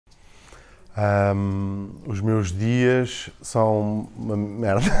Os meus dias são uma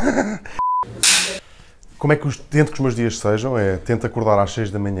merda. Como é que tento que os meus dias sejam? Tento acordar às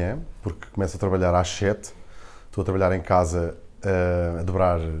 6 da manhã, porque começo a trabalhar às 7. Estou a trabalhar em casa a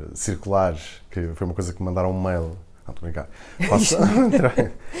dobrar circulares, que foi uma coisa que me mandaram um mail. Não, estou a brincar.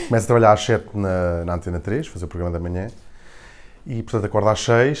 Começo a trabalhar às 7 na Antena 3, fazer o programa da manhã. E, portanto, acordo às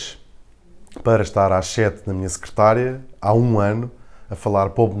 6 para estar às 7 na minha secretária, há um ano, a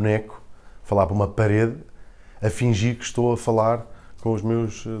falar para o boneco, a falar para uma parede, a fingir que estou a falar com os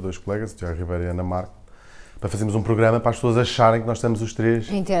meus dois colegas, o Tiago Ribeiro e a Ana Marco, para fazermos um programa para as pessoas acharem que nós estamos os três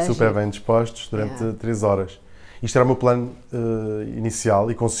super bem dispostos durante 3 horas. Isto era o meu plano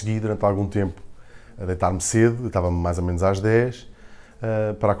inicial e consegui, durante algum tempo, deitar-me cedo, estava mais ou menos às 10,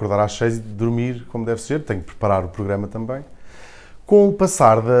 para acordar às 6 e dormir como deve ser. Tenho que preparar o programa também. Com o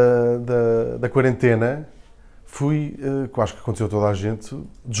passar da quarentena, fui, acho que aconteceu a toda a gente,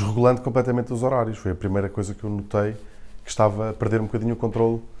 desregulando completamente os horários. Foi a primeira coisa que eu notei, que estava a perder um bocadinho o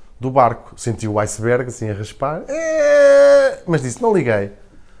controle do barco. Senti o iceberg assim a raspar, mas disse, não liguei.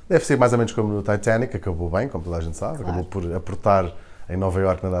 Deve ser mais ou menos como no Titanic, acabou bem, como toda a gente sabe, acabou por aportar em Nova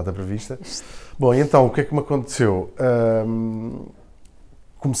Iorque na data prevista. Bom, e então, o que é que me aconteceu?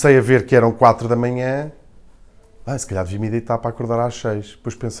 Comecei a ver que eram 4 da manhã, se calhar devia me deitar para acordar às 6.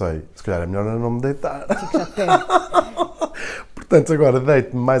 Depois pensei, se calhar é melhor não me deitar. Fico já perto. Portanto, agora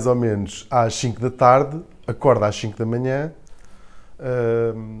deito-me mais ou menos às 5 da tarde, acordo às 5 da manhã,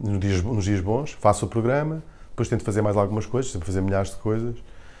 nos dias bons, faço o programa, depois tento fazer mais algumas coisas, tento fazer milhares de coisas,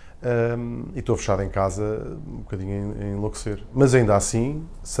 e estou fechado em casa um bocadinho a enlouquecer. Mas ainda assim,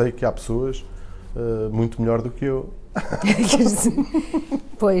 sei que há pessoas muito melhor do que eu.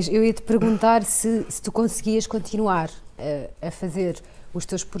 Pois, eu ia-te perguntar se tu conseguias continuar a fazer os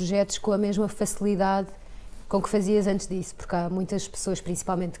teus projetos com a mesma facilidade com que fazias antes disso, porque há muitas pessoas,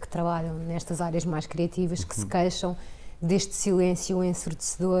 principalmente que trabalham nestas áreas mais criativas, que se queixam deste silêncio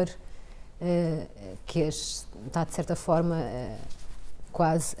ensurdecedor que está, de certa forma,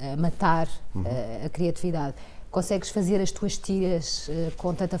 quase a matar a criatividade. Consegues fazer as tuas tiras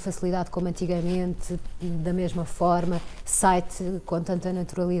com tanta facilidade como antigamente, da mesma forma, sai-te com tanta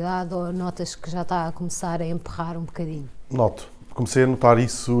naturalidade, ou notas que já está a começar a emperrar um bocadinho? Noto. Comecei a notar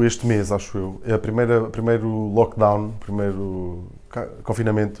isso este mês, acho eu. Primeiro lockdown, primeiro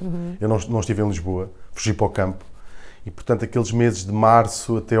confinamento, eu não estive em Lisboa, fugi para o campo. E, portanto, aqueles meses de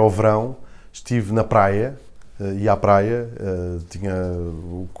março até ao verão, estive na praia, ia à praia, tinha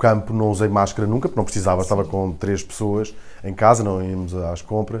o campo, não usei máscara nunca, porque não precisava, estava com 3 pessoas em casa, não íamos às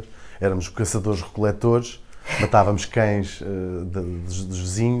compras, éramos caçadores-recoletores, matávamos cães dos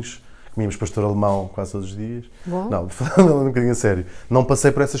vizinhos, comíamos pastor alemão quase todos os dias. Bom. Não, falando um bocadinho a sério, não passei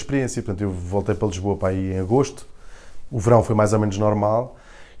por essa experiência, portanto eu voltei para Lisboa para aí em agosto, o verão foi mais ou menos normal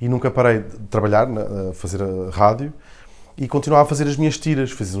e nunca parei de trabalhar, a fazer a rádio, e continuava a fazer as minhas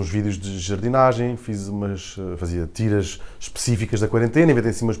tiras, fiz uns vídeos de jardinagem, fazia tiras específicas da quarentena,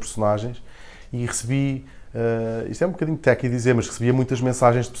 inventei assim umas personagens e recebi, isto é um bocadinho techy dizer, mas recebia muitas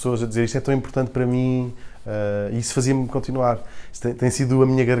mensagens de pessoas a dizer isto é tão importante para mim, e isso fazia-me continuar. Isto tem sido a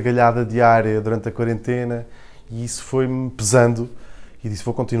minha gargalhada diária durante a quarentena e isso foi-me pesando e disse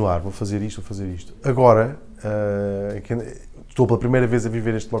vou continuar, vou fazer isto. Agora, estou pela primeira vez a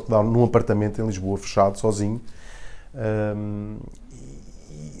viver este lockdown num apartamento em Lisboa, fechado, sozinho,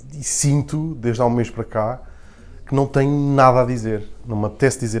 e sinto, desde há um mês para cá, que não tenho nada a dizer, não me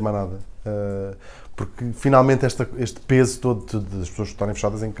apetece dizer mais nada, porque finalmente este peso todo das pessoas estarem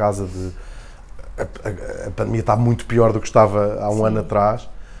fechadas em casa, a pandemia está muito pior do que estava há um ano atrás,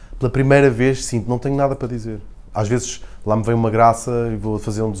 pela primeira vez sinto, não tenho nada para dizer. Às vezes lá me vem uma graça e vou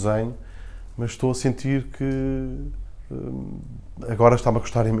fazer um desenho, mas estou a sentir que agora está-me a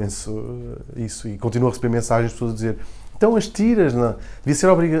custar imenso isso, e continuo a receber mensagens de pessoas a dizer então as tiras, não,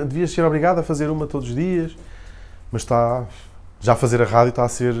 devias ser obrigado a fazer uma todos os dias, mas já fazer a rádio está a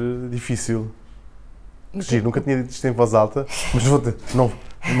ser difícil. Giro, nunca tinha dito isto em voz alta, mas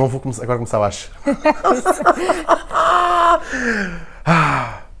não vou começar, agora começar baixo.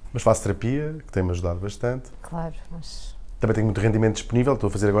 Mas faço terapia, que tem-me ajudado bastante. Claro, mas... Também tenho muito rendimento disponível, estou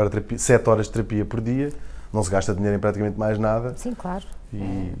a fazer agora 7 horas de terapia por dia, não se gasta dinheiro em praticamente mais nada. Sim, claro.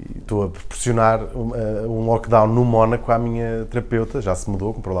 E estou a proporcionar um lockdown no Mónaco à minha terapeuta, já se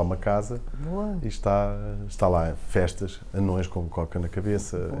mudou, comprou lá uma casa. Boa. E está lá, festas, anões com coca na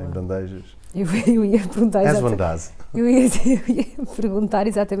cabeça, em bandejas. Eu ia perguntar Eu ia perguntar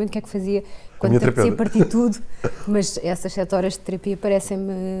exatamente o que é que fazia quando te apetecia partir tudo, mas essas 7 horas de terapia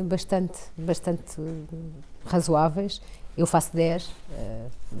parecem-me bastante razoáveis. Eu faço 10,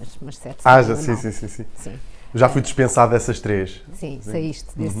 mas 7 sim. Já fui dispensado dessas 3. Sim, saíste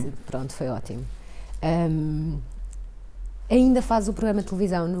desse. Pronto, foi ótimo. Ainda fazes o programa de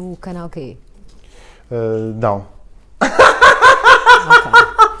televisão no canal quê? Não. Ok.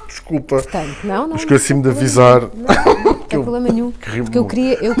 Desculpa. Portanto, não. Esqueci-me de avisar. Não tem problema nenhum. Porque eu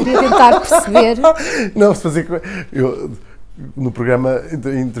queria tentar perceber. Não, se fazia. No programa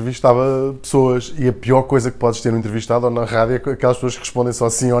entrevistava pessoas e a pior coisa que podes ter no entrevistado ou na rádio é aquelas pessoas que respondem só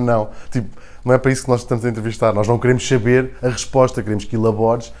sim ou não. Tipo, não é para isso que nós estamos a entrevistar. Nós não queremos saber a resposta, queremos que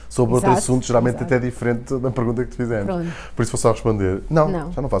elabores sobre outro assunto, geralmente até diferente da pergunta que te fizemos. Pronto. Por isso vou só responder.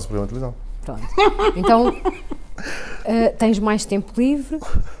 Não, já não faço programa de televisão. Pronto. Então, tens mais tempo livre,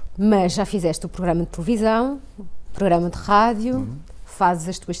 mas já fizeste o programa de televisão, programa de rádio, fazes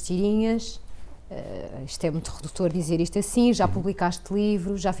as tuas tirinhas. Isto é muito redutor dizer isto assim, já publicaste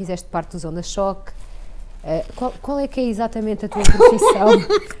livros, já fizeste parte dos Onda Choque. Qual é que é exatamente a tua profissão?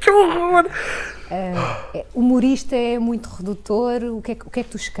 Que horror! Humorista é muito redutor, o que é que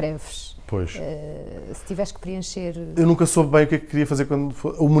tu escreves? Pois. Se tiveres que preencher... Eu nunca soube bem o que é que queria fazer quando...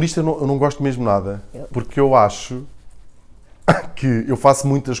 Humorista eu não gosto mesmo nada, porque eu acho que eu faço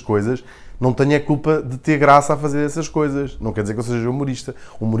muitas coisas, não tenho a culpa de ter graça a fazer essas coisas. Não quer dizer que eu seja humorista.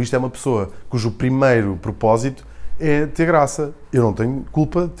 O humorista é uma pessoa cujo primeiro propósito é ter graça. Eu não tenho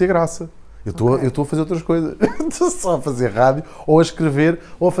culpa de ter graça. Eu estou a fazer outras coisas. Estou só a fazer rádio, ou a escrever,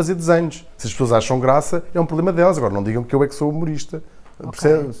 ou a fazer desenhos. Se as pessoas acham graça, é um problema delas. Agora, não digam que eu é que sou humorista.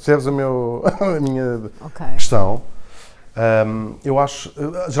 Percebes a minha questão? Eu acho...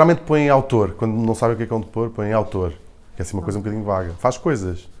 Geralmente põem autor. Quando não sabem o que é um depor, põem autor. Que é assim uma coisa um bocadinho vaga. Faz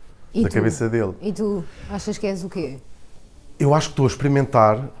coisas da cabeça dele. E tu? Achas que és o quê? Eu acho que estou a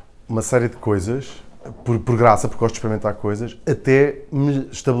experimentar uma série de coisas, por graça, porque gosto de experimentar coisas, até me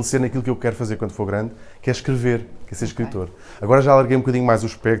estabelecer naquilo que eu quero fazer quando for grande, que é escrever, que é ser escritor. Agora já alarguei um bocadinho mais o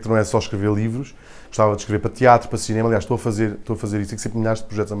espectro, não é só escrever livros, gostava de escrever para teatro, para cinema, aliás, estou a fazer isso, tenho sempre milhares de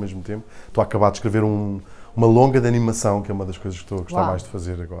projetos ao mesmo tempo, estou a acabar de escrever uma longa de animação, que é uma das coisas que estou a gostar mais de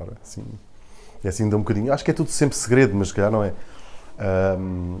fazer agora. Assim, e assim dá um bocadinho, acho que é tudo sempre segredo, mas se calhar não é.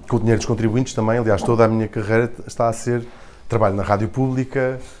 Com o dinheiro dos contribuintes também, aliás, toda a minha carreira está a ser trabalho na rádio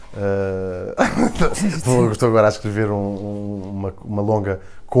pública, estou agora a escrever uma longa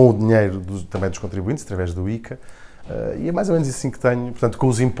com o dinheiro também dos contribuintes, através do ICA, e é mais ou menos assim que tenho, portanto, com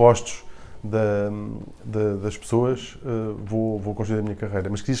os impostos das pessoas, vou construir a minha carreira,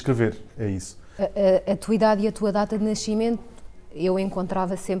 mas queria escrever, é isso. A tua idade e a tua data de nascimento, eu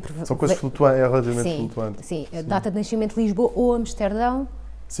encontrava sempre... São coisas flutuantes, é relativamente flutuante. Sim, a data de nascimento de Lisboa ou Amsterdão,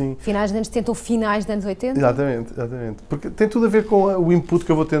 sim. Finais dos anos 70 ou finais dos anos 80? Exatamente. Porque tem tudo a ver com o input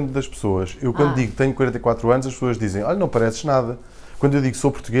que eu vou tendo das pessoas. Eu quando digo que tenho 44 anos, as pessoas dizem, olha, não pareces nada. Quando eu digo que sou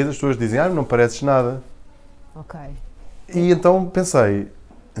português, as pessoas dizem, não pareces nada. Ok. E então pensei,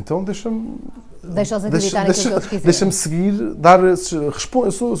 então deixa-me... Deixa-os acreditar naquilo que eles quiserem. Deixa-me seguir,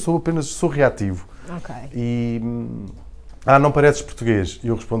 eu sou reativo. Ok. E... não pareces português. E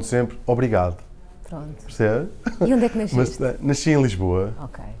eu respondo sempre, obrigado. Pronto. Percebe? E onde é que nasceste? Nasci em Lisboa.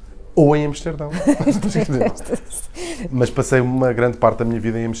 Ok. Ou em Amsterdão. Mas passei uma grande parte da minha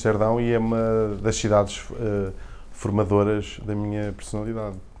vida em Amsterdão e é uma das cidades formadoras da minha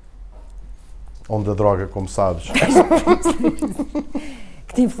personalidade. Onde a droga, como sabes.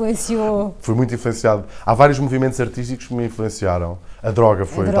 Que te influenciou? Fui muito influenciado. Há vários movimentos artísticos que me influenciaram. A droga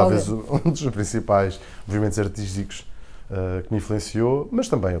foi talvez um dos principais movimentos artísticos que me influenciou, mas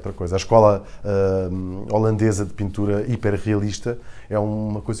também outra coisa. A escola holandesa de pintura hiperrealista é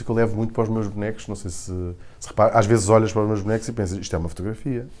uma coisa que eu levo muito para os meus bonecos. Não sei se repara, às vezes olhas para os meus bonecos e pensas, isto é uma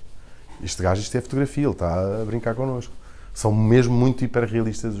fotografia. Este gajo, isto é fotografia, ele está a brincar connosco. São mesmo muito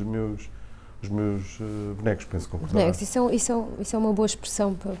hiperrealistas os meus bonecos, penso concordar. Bonecos, isso é uma boa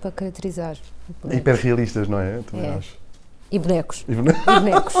expressão para caracterizar. Hiperrealistas, não é? Também acho. E bonecos.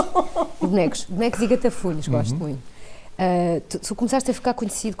 Bonecos e gatafunhos, gosto muito. Tu começaste a ficar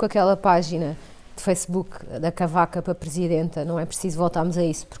conhecido com aquela página de Facebook da Cavaca para Presidenta, não é preciso voltarmos a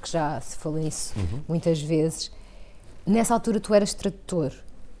isso, porque já se falou nisso muitas vezes. Nessa altura tu eras tradutor,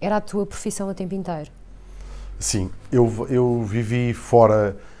 era a tua profissão a tempo inteiro? Sim, eu vivi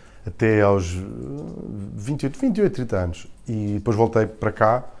fora até aos 28, 30 anos e depois voltei para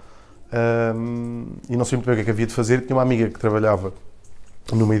cá e não sei muito bem o que é que havia de fazer. Tinha uma amiga que trabalhava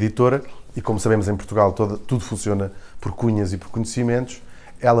numa editora e, como sabemos, em Portugal tudo funciona por cunhas e por conhecimentos.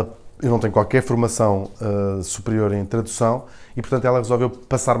 Eu não tenho qualquer formação superior em tradução e, portanto, ela resolveu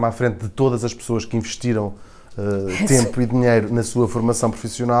passar-me à frente de todas as pessoas que investiram tempo e dinheiro na sua formação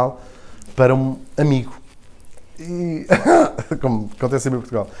profissional para um amigo. E, como acontece sempre em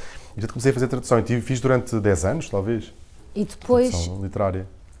Portugal. E já comecei a fazer tradução e fiz durante 10 anos, talvez. E depois... Tradução literária.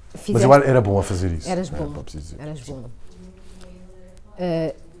 Mas eu era bom a fazer isso. Eras bom, eras bom.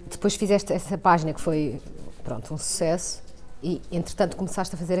 Depois fizeste essa página que foi, pronto, um sucesso e, entretanto,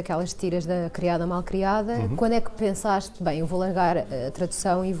 começaste a fazer aquelas tiras da Criada Malcriada. Quando é que pensaste, bem, eu vou largar a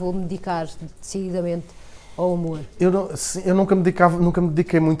tradução e vou me dedicar decididamente ao humor? Eu nunca me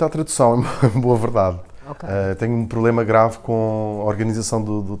dediquei muito à tradução, em boa verdade. Okay. Tenho um problema grave com a organização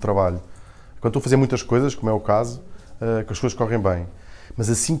do trabalho. Quando estou a fazer muitas coisas, como é o caso, que as coisas correm bem. Mas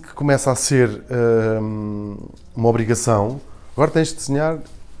assim que começa a ser uma obrigação, agora tens de desenhar,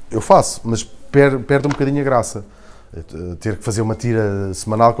 eu faço, mas perde um bocadinho a graça. Ter que fazer uma tira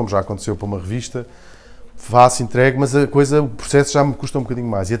semanal, como já aconteceu para uma revista, faço, entrego, mas o processo já me custa um bocadinho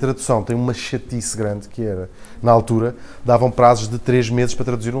mais. E a tradução tem uma chatice grande, que era, na altura, davam prazos de 3 meses para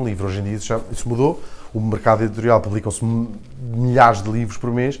traduzir um livro. Hoje em dia isso mudou, o mercado editorial publicam-se milhares de livros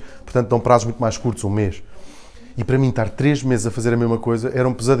por mês, portanto dão prazos muito mais curtos, um mês. E para mim estar 3 meses a fazer a mesma coisa era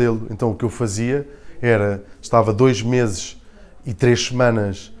um pesadelo. Então o que eu fazia era, estava 2 meses e 3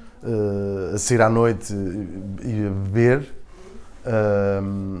 semanas a sair à noite e a beber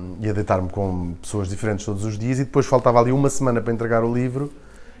e a deitar-me com pessoas diferentes todos os dias, e depois faltava ali uma semana para entregar o livro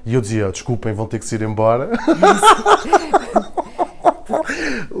e eu dizia, desculpem, vão ter que se ir embora.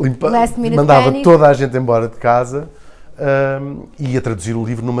 Mandava toda a gente embora de casa e ia traduzir o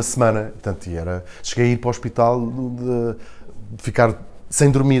livro numa semana. Portanto, cheguei a ir para o hospital, ficar sem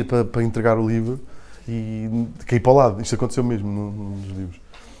dormir para entregar o livro e caí para o lado. Isto aconteceu mesmo nos livros.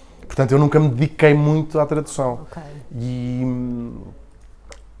 Portanto, eu nunca me dediquei muito à tradução. Okay.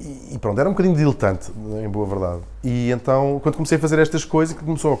 E pronto, era um bocadinho diletante, em boa verdade. E então, quando comecei a fazer estas coisas, que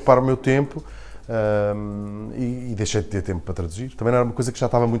começou a ocupar o meu tempo, e deixei de ter tempo para traduzir. Também não era uma coisa que já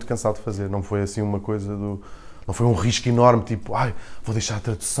estava muito cansado de fazer. Não foi assim uma coisa não foi um risco enorme, tipo, vou deixar a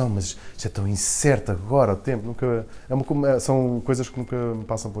tradução, mas isto é tão incerto agora, o tempo. Nunca, são coisas que nunca me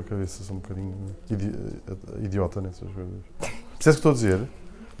passam pela cabeça. Sou um bocadinho idiota nessas coisas. Percebes o que estou a dizer?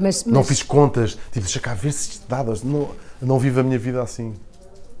 Mas não fiz contas, tipo, deixa cá ver se isto dá. Não vivo a minha vida assim.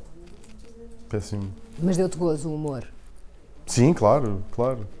 Péssimo. Mas deu-te gozo o humor? Sim, claro,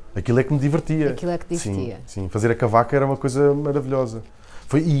 claro. Aquilo é que me divertia. Aquilo é que te divertia. Sim. Fazer a cavaca era uma coisa maravilhosa.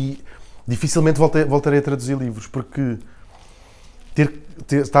 E dificilmente voltarei a traduzir livros, porque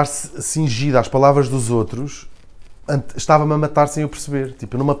estar cingido às palavras dos outros estava-me a matar sem eu perceber.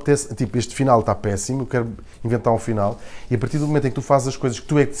 Tipo, não me apetece, tipo, este final está péssimo, eu quero inventar um final, e a partir do momento em que tu fazes as coisas que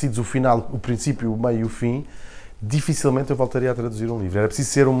tu é que decides o final, o princípio, o meio e o fim, dificilmente eu voltaria a traduzir um livro. Era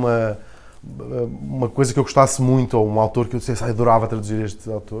preciso ser uma coisa que eu gostasse muito, ou um autor que eu dissesse, adorava traduzir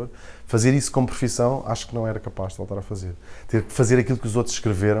este autor. Fazer isso como profissão, acho que não era capaz de voltar a fazer. Ter que fazer aquilo que os outros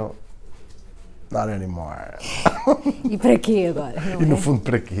escreveram, not anymore. E para quê agora? E no fundo,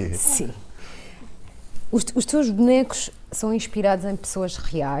 para quê? Sim. Os teus bonecos são inspirados em pessoas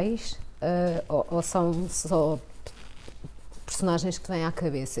reais ou são só personagens que te vêm à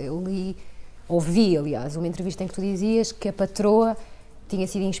cabeça? Eu ouvi, aliás, uma entrevista em que tu dizias que a patroa tinha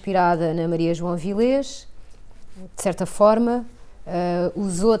sido inspirada na Maria João Vilés, de certa forma.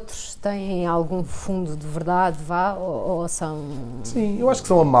 Os outros têm algum fundo de verdade, ou são... Sim, eu acho que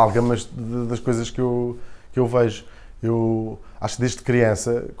são amálgamas das coisas que eu vejo. Eu acho que desde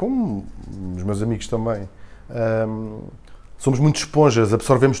criança, como os meus amigos também, somos muito esponjas,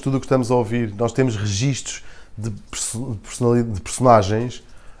 absorvemos tudo o que estamos a ouvir. Nós temos registros de personagens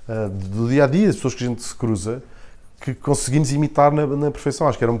do dia-a-dia, das pessoas que a gente se cruza, que conseguimos imitar na perfeição.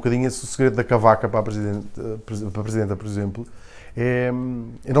 Acho que era um bocadinho esse o segredo da cavaca para a Presidenta, por exemplo.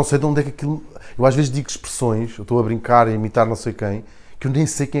 Eu não sei de onde é que aquilo... Eu às vezes digo expressões, eu estou a brincar, a imitar não sei quem, que eu nem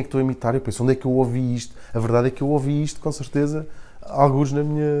sei quem é que estou a imitar. Eu penso, onde é que eu ouvi isto? A verdade é que eu ouvi isto, com certeza, alguns na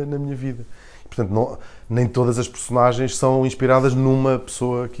minha vida. E, portanto, nem todas as personagens são inspiradas numa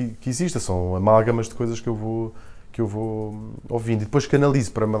pessoa que exista. São amálgamas de coisas que eu vou ouvindo. E depois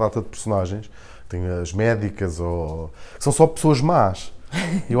canalizo para uma data de personagens. Tenho as médicas, que são só pessoas más.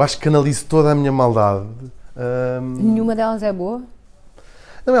 Eu acho que canalizo toda a minha maldade. Nenhuma delas é boa?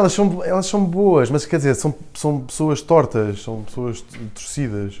 Não, elas são boas, mas quer dizer, são pessoas tortas, são pessoas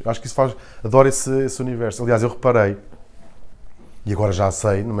torcidas. Acho que isso adoro esse universo. Aliás, eu reparei, e agora já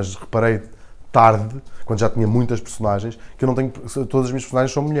sei, mas reparei tarde, quando já tinha muitas personagens, que eu não tenho, todas as minhas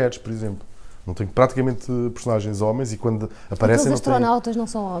personagens são mulheres, por exemplo. Não tenho praticamente personagens homens, e quando aparecem... Então os astronautas não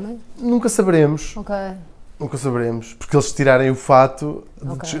são homens? Nunca saberemos. Ok. Nunca saberemos, porque eles tirarem o fato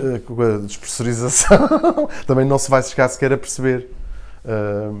com a despressurização também não se vai chegar sequer a perceber.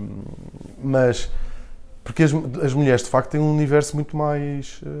 Mas porque as mulheres de facto têm um universo muito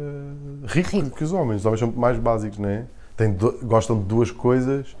mais rico que os homens. Os homens são muito mais básicos, não é? Gostam de 2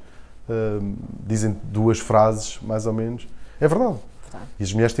 coisas, dizem 2 frases, mais ou menos. É verdade. importante. E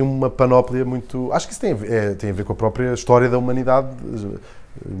as mulheres têm uma panóplia muito... Acho que isso tem a ver com a própria história da humanidade.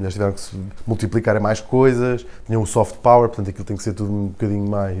 As mulheres tiveram que se multiplicar em mais coisas, tinham o soft power, portanto aquilo tem que ser tudo um bocadinho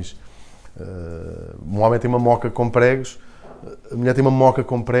mais... um homem tem uma moca com pregos, a mulher tem uma moca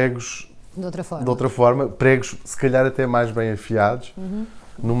com pregos de outra forma, pregos se calhar até mais bem afiados,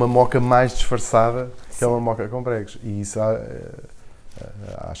 numa moca mais disfarçada, que é uma moca com pregos. E isso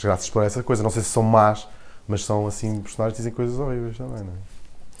acho graças por essa coisa. Não sei se são más, mas são assim, personagens que dizem coisas horríveis também, não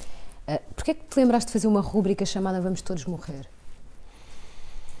é? Porquê é que te lembraste de fazer uma rúbrica chamada Vamos Todos Morrer?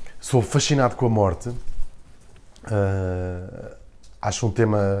 Sou fascinado com a morte. Acho um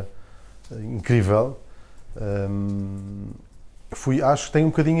tema incrível. Acho que tem um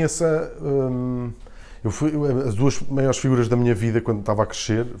bocadinho essa... as duas maiores figuras da minha vida quando estava a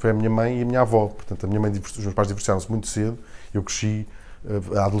crescer foi a minha mãe e a minha avó. Portanto, a minha mãe, os meus pais divorciaram-se muito cedo. Eu cresci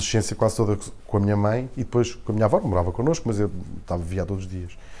a adolescência quase toda com a minha mãe e depois com a minha avó, não morava connosco, mas eu vivia todos os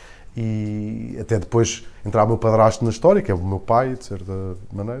dias. E até depois entrar o meu padrasto na história, que é o meu pai, de certa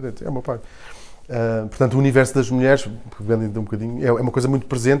maneira, é o meu pai. Portanto, o universo das mulheres, pegando um bocadinho, é uma coisa muito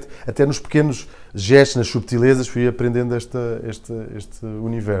presente, até nos pequenos gestos, nas subtilezas, fui aprendendo este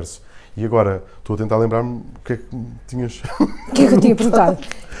universo. E agora, estou a tentar lembrar-me o que é que tinhas... O que é que eu tinha perguntado?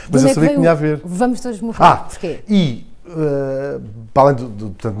 Mas eu sabia que tinha a ver. Vamos Todos Morrer. Porquê? E, para além de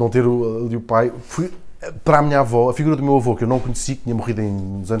portanto, não ter ali o pai, fui para a minha avó, a figura do meu avô, que eu não conheci, que tinha morrido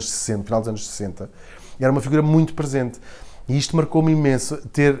nos anos 60, final dos anos 60, era uma figura muito presente. E isto marcou-me imenso,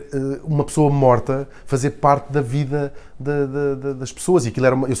 ter uma pessoa morta fazer parte da vida das pessoas. E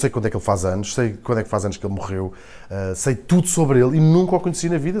aquilo eu sei quando é que ele faz anos, sei quando é que faz anos que ele morreu, sei tudo sobre ele e nunca o conheci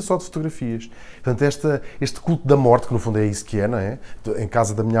na vida, só de fotografias. Portanto, este culto da morte, que no fundo é isso que é, não é? Em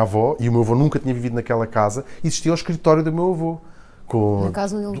casa da minha avó, e o meu avô nunca tinha vivido naquela casa, existia o escritório do meu avô. Na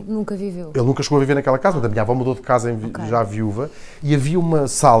casa onde ele nunca viveu. Ele nunca chegou a viver naquela casa, mas a minha avó mudou de casa já viúva, e havia uma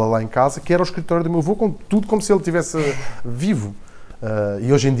sala lá em casa que era o escritório do meu avô, com tudo como se ele estivesse vivo.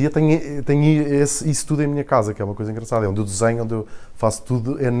 E hoje em dia tenho isso tudo em minha casa, que é uma coisa engraçada. É onde eu desenho, onde eu faço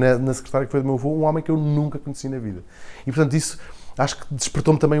tudo, é na secretária que foi do meu avô, um homem que eu nunca conheci na vida. E portanto isso acho que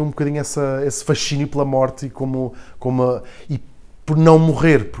despertou-me também um bocadinho esse fascínio pela morte e por não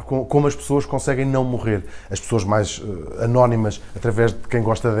morrer, como as pessoas conseguem não morrer. As pessoas mais anónimas, através de quem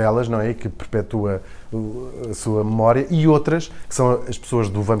gosta delas, não é? E que perpetua a sua memória, e outras, que são as pessoas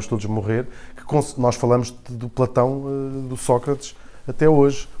do Vamos Todos Morrer, que nós falamos do Platão, do Sócrates, até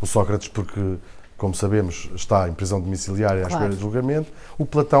hoje. O Sócrates, porque, como sabemos, está em prisão domiciliária à espera de julgamento. O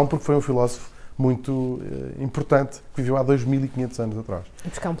Platão, porque foi um filósofo muito importante, que viveu há 2500 anos atrás. E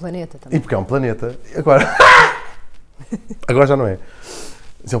porque é um planeta também. E porque é um planeta. Agora já não é.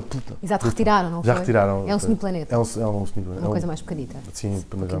 Exato, retiraram, não já foi? retiraram. É um semiplaneta. É um semiplaneta. Uma coisa mais pequenita. Sim,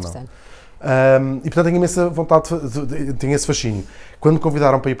 mas já interessante. não. E portanto tenho imensa vontade, tenho esse fascínio. Quando me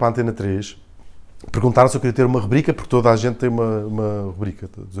convidaram para ir para a Antena 3, perguntaram se eu queria ter uma rubrica, porque toda a gente tem uma rubrica,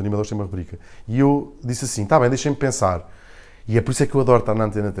 os animadores têm uma rubrica. E eu disse assim, está bem, deixem-me pensar. E é por isso é que eu adoro estar na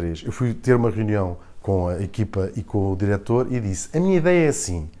Antena 3. Eu fui ter uma reunião com a equipa e com o diretor e disse, a minha ideia é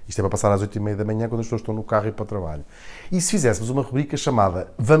assim, isto é para passar às 8h30 da manhã, quando as pessoas estão no carro e ir para o trabalho. E se fizéssemos uma rubrica chamada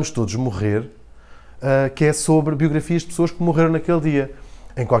Vamos Todos Morrer, que é sobre biografias de pessoas que morreram naquele dia.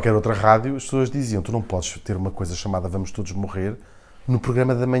 Em qualquer outra rádio, as pessoas diziam, tu não podes ter uma coisa chamada Vamos Todos Morrer no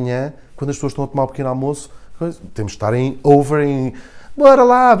programa da manhã, quando as pessoas estão a tomar um pequeno almoço. Temos de estar bora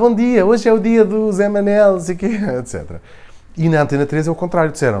lá, bom dia, hoje é o dia dos Zé Manel, etc. E na Antena 3 é o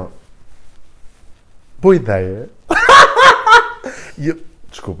contrário, disseram, boa ideia.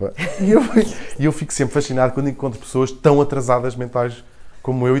 Desculpa. E eu fico sempre fascinado quando encontro pessoas tão atrasadas mentais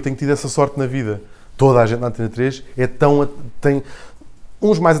como eu, e tenho tido essa sorte na vida. Toda a gente na Antena 3 tem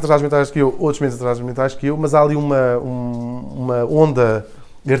uns mais atrasados mentais que eu, outros menos atrasados mentais que eu, mas há ali uma onda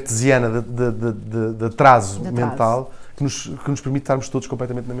artesiana de atraso mental que nos permite estarmos todos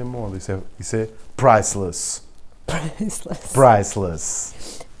completamente na mesma onda. Isso é priceless.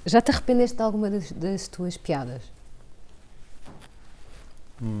 Priceless. Já te arrependeste de alguma das tuas piadas?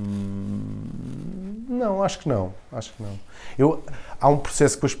 Não, acho que não. Há um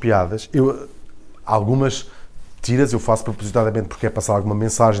processo com as piadas. Algumas tiras eu faço propositadamente porque é passar alguma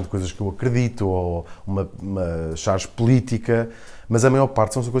mensagem de coisas que eu acredito ou uma charge política, mas a maior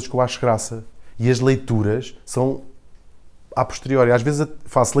parte são coisas que eu acho graça. E as leituras são a posteriori. Às vezes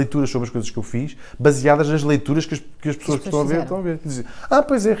faço leituras sobre as coisas que eu fiz, baseadas nas leituras que as pessoas que estão a ver. Dizem,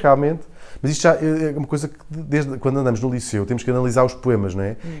 pois é, realmente. Mas isto já é uma coisa que, desde quando andamos no liceu, temos que analisar os poemas, não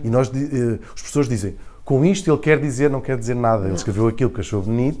é? E os professores dizem, com isto ele quer dizer, não quer dizer nada. Ele escreveu aquilo que achou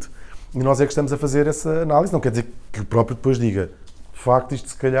bonito e nós é que estamos a fazer essa análise. Não quer dizer que o próprio depois diga, facto, isto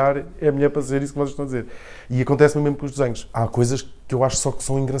se calhar é a mulher para dizer isso que vocês estão a dizer. E acontece-me mesmo com os desenhos. Há coisas que eu acho só que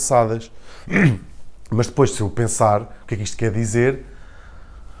são engraçadas. Mas depois, se eu pensar o que é que isto quer dizer,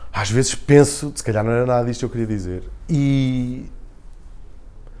 às vezes penso, se calhar não era nada disto que eu queria dizer. E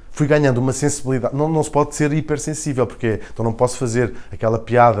fui ganhando uma sensibilidade. Não se pode ser hipersensível, porque então não posso fazer aquela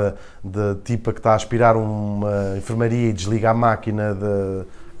piada de tipa que está a aspirar uma enfermaria e desliga a máquina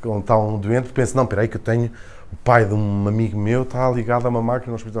onde está um doente, porque penso, não, espera aí que eu tenho o pai de um amigo meu está ligado a uma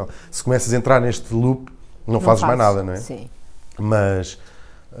máquina no hospital. Se começas a entrar neste loop, não fazes mais nada, não é? Sim. Mas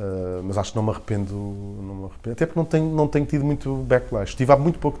acho que não me arrependo, até porque não tenho tido muito backlash. Tive há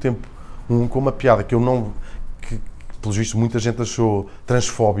muito pouco tempo com uma piada que pelos vistos muita gente achou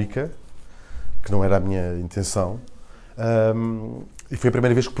transfóbica, que não era a minha intenção, e foi a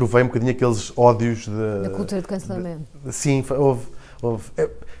primeira vez que provei um bocadinho aqueles ódios da cultura de cancelamento. Sim, houve.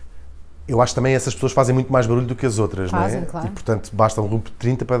 Eu acho que também essas pessoas fazem muito mais barulho do que as outras, fazem, não é? Claro. E, portanto, basta um grupo de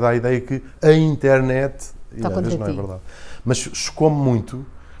 30 para dar a ideia que a internet... Está às contra vezes não é ti. verdade. Mas chocou-me muito,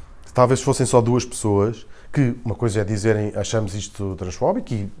 talvez fossem só duas pessoas, que uma coisa é dizerem achamos isto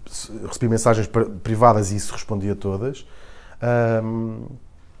transfóbico, e recebi mensagens privadas e isso respondia a todas,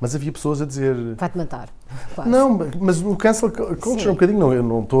 mas havia pessoas a dizer... Vai-te matar. Quase. Não, mas o cancel culture um bocadinho, eu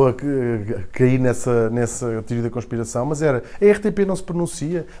não estou a cair nessa teoria da conspiração, mas era, a RTP não se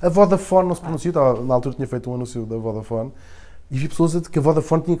pronuncia, a Vodafone não se pronuncia, na altura tinha feito um anúncio da Vodafone, e vi pessoas a dizer que a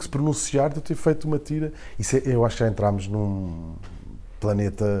Vodafone tinha que se pronunciar de eu ter feito uma tira. Eu acho que já entramos num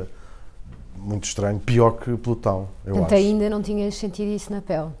planeta muito estranho, pior que Plutão, eu Portanto, acho. ainda não tinhas sentido isso na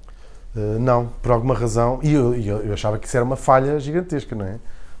pele? Não, por alguma razão, e eu achava que isso era uma falha gigantesca, não é?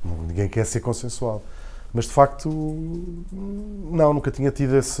 Ninguém quer ser consensual. Mas, de facto, não, nunca tinha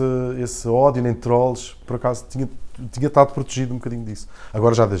tido esse ódio, nem trolls, por acaso tinha estado protegido um bocadinho disso.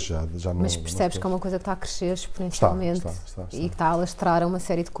 Agora já não... Mas percebes que é uma coisa que está a crescer exponencialmente está. E que está a alastrar a uma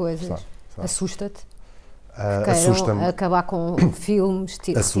série de coisas. Está. Assusta-te? Assusta-me. Acabar com filmes,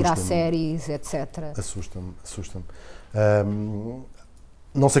 tirar séries, etc. Assusta-me.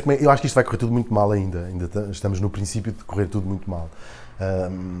 Não sei como é, eu acho que isto vai correr tudo muito mal ainda estamos no princípio de correr tudo muito mal.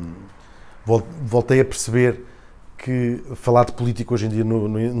 Voltei a perceber que falar de política hoje em dia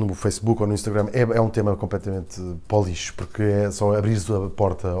no Facebook ou no Instagram é um tema completamente para o lixo, porque é só abrir a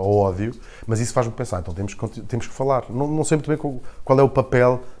porta ao ódio, mas isso faz-me pensar, então temos que falar. Não sei muito bem qual é o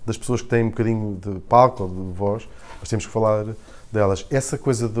papel das pessoas que têm um bocadinho de palco ou de voz, mas temos que falar delas. Essa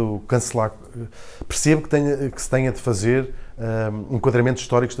coisa do cancelar, percebo que se tenha de fazer enquadramentos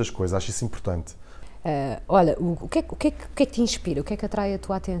históricos das coisas, acho isso importante. Olha, o que é que te inspira? O que é que atrai a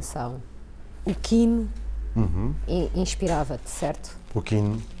tua atenção? O Quino inspirava-te, certo? O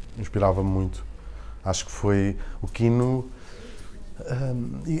Quino inspirava-me muito. Acho que foi o Quino...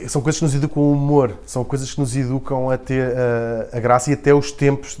 são coisas que nos educam o humor, são coisas que nos educam a ter a graça e até os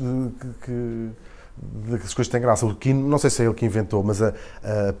tempos de que as coisas têm graça. O Quino, não sei se é ele que inventou, mas a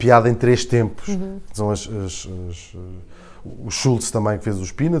piada em 3 tempos. São o Schultz também, que fez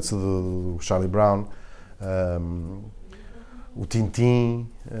os Peanuts, do Charlie Brown, o Tintin,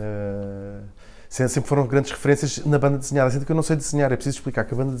 sempre foram grandes referências na banda desenhada. Sendo que eu não sei desenhar, é preciso explicar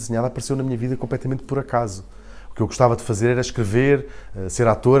que a banda desenhada apareceu na minha vida completamente por acaso. O que eu gostava de fazer era escrever, ser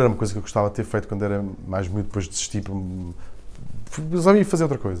ator, era uma coisa que eu gostava de ter feito quando era mais miúdo, depois desisti, resolvi fazer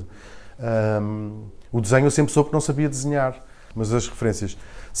outra coisa. O desenho eu sempre soube que não sabia desenhar, mas as referências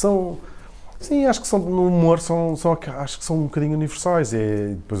são... Sim, acho que no humor acho que são um bocadinho universais.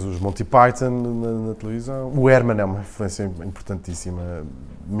 Depois os Monty Python na televisão. O Herman é uma referência importantíssima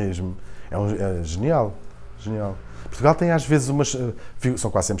mesmo. É genial. Portugal tem às vezes umas... São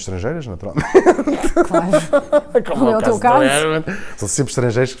quase sempre estrangeiras, naturalmente. Claro. Como é o teu caso. São sempre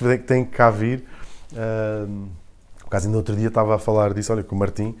estrangeiros que têm que cá vir. Por acaso, ainda outro dia estava a falar disso, olha, com o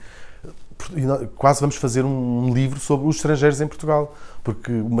Martim. Quase vamos fazer um livro sobre os estrangeiros em Portugal,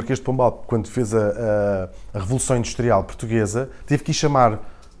 porque o Marquês de Pombal, quando fez a Revolução Industrial Portuguesa, teve que ir chamar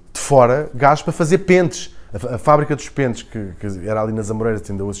de fora gajos para fazer pentes. A fábrica dos pentes, que era ali nas Amoreiras,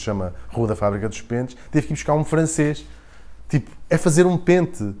 ainda hoje se chama Rua da Fábrica dos Pentes, teve que ir buscar um francês. Tipo, é fazer um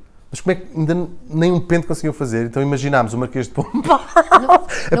pente. Mas como é que ainda nem um pente conseguiu fazer? Então imaginámos o Marquês de Pombal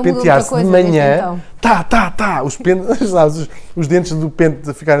a pentear-se de manhã, então. Os pentes, sabes, os dentes do pente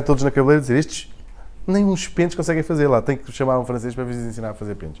a ficarem todos na cabeleira e dizer, estes nem uns pentes conseguem fazer lá, tem que chamar um francês para vir ensinar a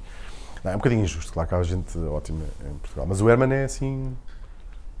fazer pentes. Não, é um bocadinho injusto, claro que há gente ótima em Portugal, mas o Herman é assim,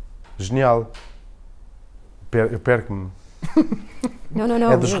 genial. Eu perco-me.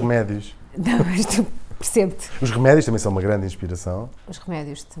 Não. É dos remédios. Não, mas tu... Percebo-te. Os remédios também são uma grande inspiração. Os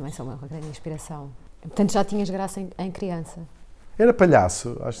remédios também são uma grande inspiração. Portanto, já tinhas graça em criança? Era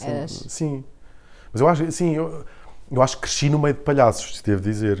palhaço, acho que sim. Mas eu acho, sim, eu acho que cresci no meio de palhaços, se devo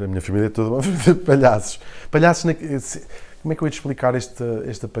dizer. A minha família é toda uma família de palhaços. Palhaços, como é que eu ia te explicar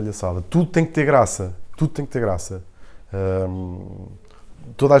esta palhaçada? Tudo tem que ter graça. Tudo tem que ter graça.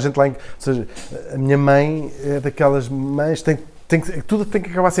 Toda a gente lá... Ou seja, a minha mãe é daquelas mães... tudo tem que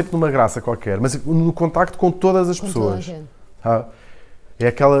acabar sempre numa graça qualquer, mas no contacto com todas as pessoas. Toda a gente. É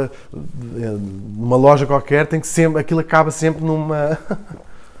aquela... Numa loja qualquer, tem que sempre... Aquilo acaba sempre numa...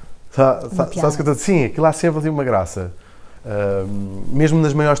 Sabes que eu estou... Sim, aquilo há sempre ali uma graça. Mesmo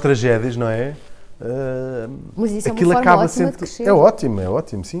nas maiores tragédias, não é? Mas isso aquilo é uma forma acaba ótima sempre... de crescer. É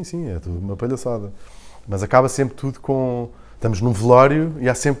ótimo, sim, é tudo uma palhaçada. Mas acaba sempre tudo com... Estamos num velório e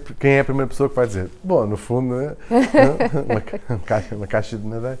há sempre quem é a primeira pessoa que vai dizer, bom, no fundo, uma caixa de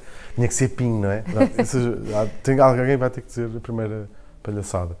madeira, tinha que ser pinho, não é? Alguém vai ter que dizer a primeira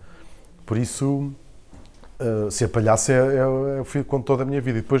palhaçada. Por isso, ser palhaço eu fui com toda a minha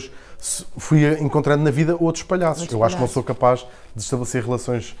vida. E depois fui encontrando na vida outros palhaços. Eu acho que não sou capaz de estabelecer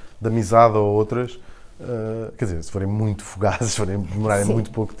relações de amizade ou outras, quer dizer, se forem muito fugazes, se demorarem muito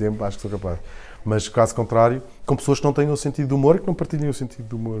pouco tempo, acho que sou capaz. Mas, caso contrário, com pessoas que não têm o sentido do humor e que não partilhem o sentido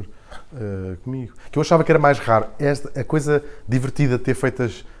do humor comigo. Que eu achava que era mais raro. A coisa divertida de ter feito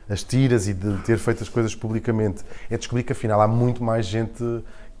as tiras e de ter feito as coisas publicamente é descobrir que, afinal, há muito mais gente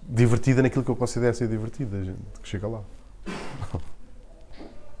divertida naquilo que eu considero ser divertida, gente que chega lá.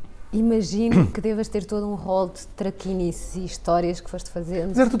 Imagino que devas ter todo um rol de traquinices e histórias que foste fazendo.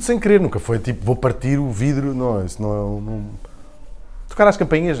 Mas era tudo sem querer, nunca foi tipo, vou partir o vidro, não, isso não... Tocar às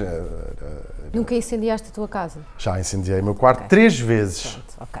campainhas... Nunca incendiaste a tua casa? Já incendiei o meu quarto 3 vezes.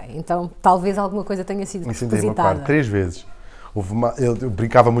 Pronto, ok. Então, talvez alguma coisa tenha sido Incendiei o meu depositada. quarto 3 vezes. Eu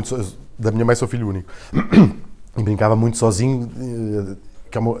brincava muito... Da minha mãe sou filho único. E brincava muito sozinho,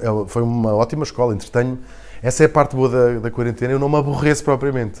 que foi uma ótima escola, entretenho. Essa é a parte boa da quarentena, eu não me aborreço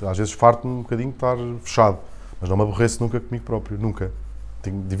propriamente. Às vezes farto-me um bocadinho de estar fechado, mas não me aborreço nunca comigo próprio, nunca.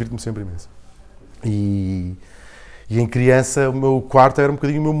 Divirto-me sempre imenso. E em criança o meu quarto era um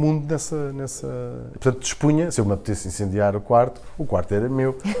bocadinho o meu mundo nessa... Portanto, dispunha, se eu me apetecesse incendiar o quarto era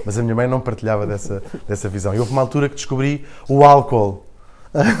meu, mas a minha mãe não partilhava dessa visão. E houve uma altura que descobri o álcool.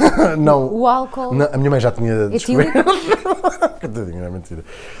 Não. O álcool... Não, a minha mãe já tinha descoberto. Etílico? É mentira.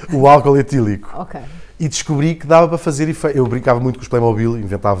 O álcool etílico. Ok. E descobri que dava para fazer efeito. Eu brincava muito com os Playmobil,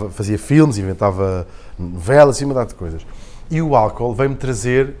 fazia filmes, inventava novelas, uma data de coisas. E o álcool veio-me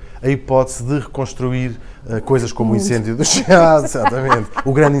trazer a hipótese de reconstruir coisas como o incêndio do Chiado, exatamente,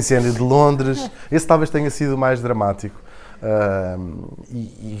 o grande incêndio de Londres. Esse talvez tenha sido o mais dramático.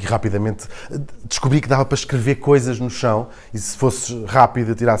 E rapidamente descobri que dava para escrever coisas no chão e se fosse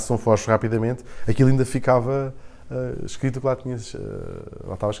rápido, tirasse um fósforo rapidamente, aquilo ainda ficava escrito que lá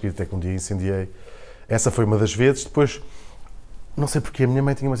estava escrito. Até que um dia incendiei. Essa foi uma das vezes. Depois, não sei porque, a minha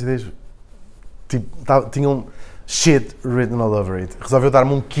mãe tinha umas ideias, tipo, tinham shit written all over it. Resolveu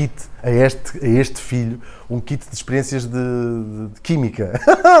dar-me um kit a este filho, um kit de experiências de química.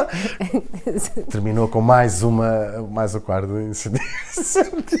 Terminou com mais o quarto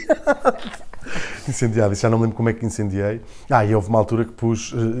incendiado. Isso já não me lembro como é que incendiei. E houve uma altura que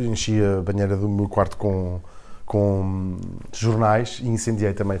enchi a banheira do meu quarto com jornais e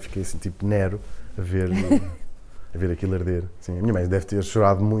incendiei também. Fiquei assim, tipo Nero, a ver aquilo arder. Sim, a minha mãe deve ter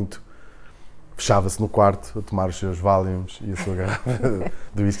chorado muito. Fechava-se no quarto a tomar os seus Valiums e a sua garrafa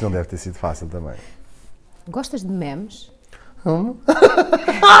do whisky. Não deve ter sido fácil também. Gostas de memes?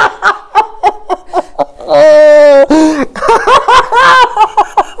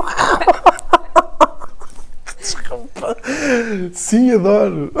 Desculpa. Sim,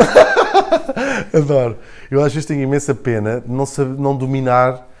 adoro. Adoro. Eu às vezes tenho imensa pena de não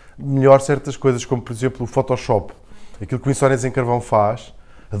dominar melhor certas coisas, como por exemplo o Photoshop. Aquilo que o Insónias em Carvão faz.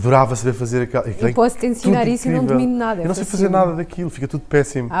 Adorava saber fazer aquilo. Eu posso-te ensinar isso e não domino nada. Eu não sei fazer nada daquilo, fica tudo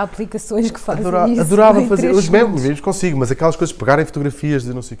péssimo. Há aplicações que fazem isso. Adorava fazer, os memes consigo, mas aquelas coisas, pegarem fotografias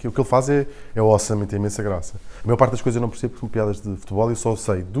de não sei o que ele faz é awesome e tem imensa graça. A maior parte das coisas eu não percebo porque são piadas de futebol e eu só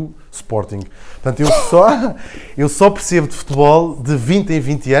sei do Sporting. Portanto, eu só percebo de futebol de 20 em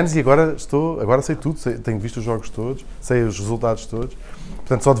 20 anos e agora sei tudo, tenho visto os jogos todos, sei os resultados todos.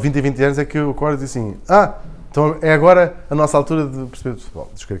 Portanto, só de 20 em 20 anos é que eu acordo e digo assim, então é agora a nossa altura de perceber de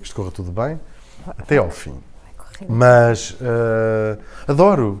futebol. Espero que isto corra tudo bem, até ao fim. Mas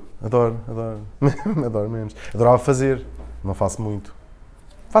adoro memes. Adorava fazer, não faço muito.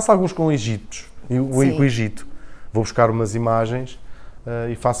 Faço alguns com o Egito. Vou buscar umas imagens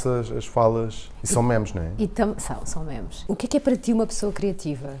e faço as falas. E são memes, não é? São memes. O que é para ti uma pessoa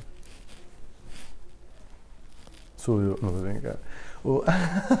criativa? Sou eu, não vou brincar.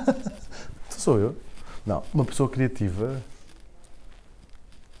 Sou eu. Não, uma pessoa criativa...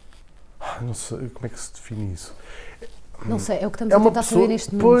 Não sei como é que se define isso. Não sei, é o que estamos a tentar saber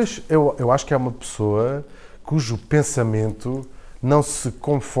neste momento. Pois, eu acho que é uma pessoa cujo pensamento não se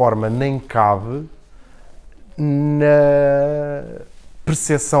conforma nem cabe na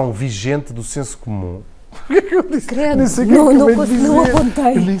percepção vigente do senso comum. O que é que eu disse? Credo, Nem sei o que é que acabei de dizer. não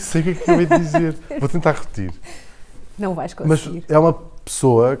apontei. Eu nem sei o que é que acabei de dizer. Vou tentar repetir. Não vais Mas conseguir. é uma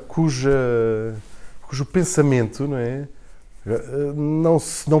pessoa cujo pensamento, não é?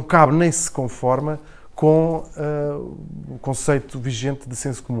 Não cabe nem se conforma com o conceito vigente de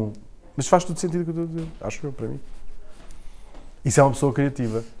senso comum. Mas faz todo sentido o que eu estou a dizer, acho eu, para mim. Isso é uma pessoa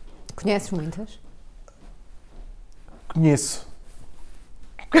criativa. Conheces muitas? Conheço.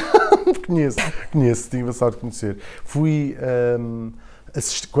 Conheço, tive a sorte de conhecer. Fui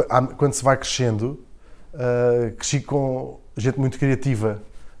assistir, quando se vai crescendo, cresci com gente muito criativa,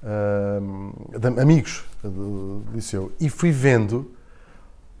 amigos do liceu, e fui vendo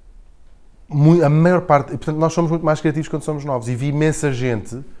a maior parte, e, portanto, nós somos muito mais criativos quando somos novos, e vi imensa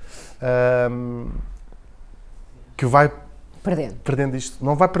gente que vai perdendo isto,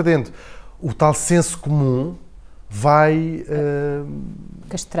 não vai perdendo. O tal senso comum vai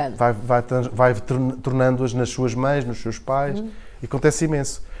castrando. vai tornando-as nas suas mães, nos seus pais, e acontece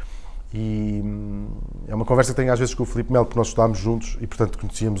imenso. E é uma conversa que tenho às vezes com o Filipe Melo, porque nós estudámos juntos e, portanto,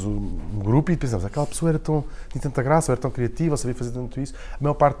 conhecíamos um grupo e pensamos, aquela pessoa tinha tanta graça, ou era tão criativa, ou sabia fazer tanto isso. A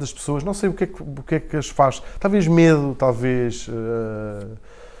maior parte das pessoas, não sei o que é que as faz. Talvez medo, talvez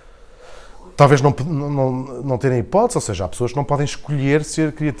não terem hipótese, ou seja, há pessoas que não podem escolher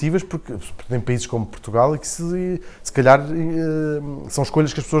ser criativas porque tem países como Portugal e que se calhar são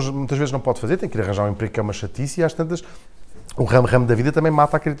escolhas que as pessoas muitas vezes não podem fazer, têm que ir arranjar um emprego que é uma chatice e às tantas o ramo da vida também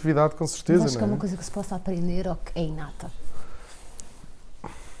mata a criatividade, com certeza. Mas acho que é não é? uma coisa que se possa aprender ou que é inata.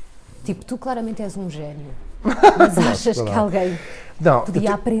 Tipo, tu claramente és um gênio, mas achas que alguém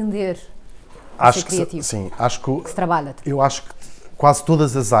podia aprender a ser criativo? Sim, acho que se trabalha. Eu acho que quase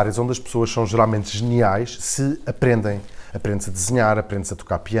todas as áreas onde as pessoas são geralmente geniais se aprendem. Aprende-se a desenhar, aprende-se a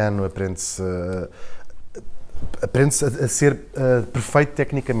tocar piano, aprende-se a ser perfeito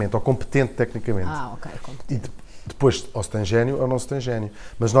tecnicamente ou competente tecnicamente. Ah, ok, competente. Depois, ou se tem gênio ou não se tem gênio.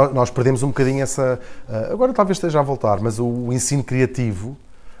 Mas nós perdemos um bocadinho essa... agora talvez esteja a voltar, mas o ensino criativo,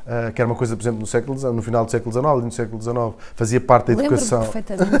 que era uma coisa, por exemplo, no final do século XIX e no século XIX, fazia parte da educação. Lembro-me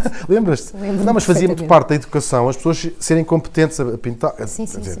perfeitamente. Lembras-te? Não, mas fazia muito parte da educação, as pessoas serem competentes a pintar. Sim.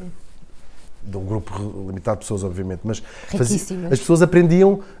 De um grupo limitado de pessoas, obviamente, mas riquíssimas. As pessoas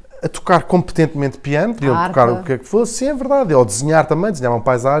aprendiam a tocar competentemente piano, podiam tocar o que é que fosse, sim, é verdade, ou desenhar também, desenhavam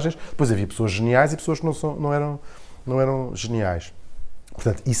paisagens, depois havia pessoas geniais e pessoas que não eram geniais.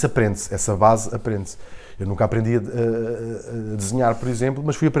 Portanto, isso aprende-se, essa base aprende-se. Eu nunca aprendi a desenhar, por exemplo,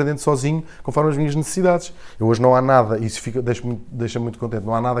 mas fui aprendendo sozinho, conforme as minhas necessidades. Eu hoje não há nada, e isso deixa-me muito contente,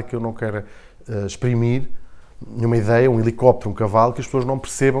 não há nada que eu não queira exprimir, nenhuma ideia, um helicóptero, um cavalo, que as pessoas não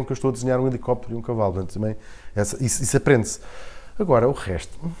percebam que eu estou a desenhar um helicóptero e um cavalo. Portanto, também isso aprende-se. Agora, o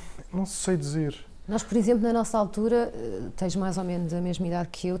resto, não sei dizer. Nós, por exemplo, na nossa altura, tens mais ou menos a mesma idade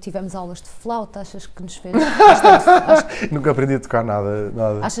que eu, tivemos aulas de flauta, achas que nos fez bastante? Nunca aprendi a tocar nada.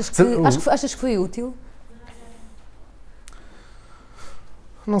 Achas que foi útil?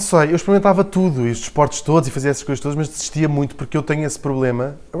 Não sei, eu experimentava tudo, e os desportos todos, e fazia essas coisas todas, mas desistia muito, porque eu tenho esse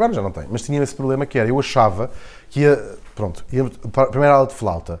problema, agora já não tenho, mas tinha esse problema que era, eu achava que ia para a primeira aula de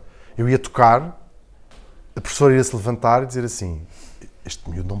flauta, eu ia tocar, a professora ia se levantar e dizer assim, este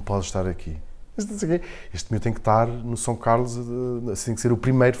miúdo não pode estar aqui. Este miúdo tem que estar no São Carlos, assim, tem que ser o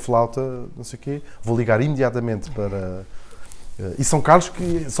primeiro flauta, não sei o quê, vou ligar imediatamente para... E São Carlos,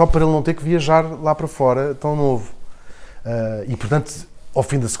 que, só para ele não ter que viajar lá para fora, tão novo. E, portanto, ao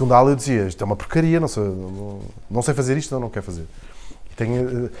fim da segunda aula eu dizia, isto é uma porcaria, não sei fazer isto, não quero fazer.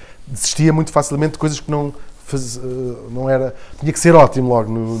 Desistia muito facilmente de coisas que não era... Tinha que ser ótimo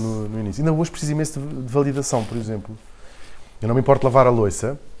logo no início. Ainda hoje preciso imenso de validação, por exemplo. Eu não me importo lavar a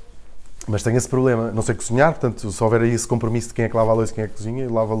louça, mas tenho esse problema. Não sei cozinhar, portanto, se houver aí esse compromisso de quem é que lava a louça e quem é que cozinha,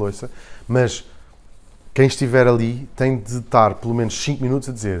 eu lavo a louça. Mas quem estiver ali tem de estar pelo menos 5 minutos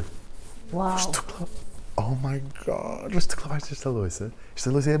a dizer: uau! Oh my God! Mas tu que lavaste esta louça? Esta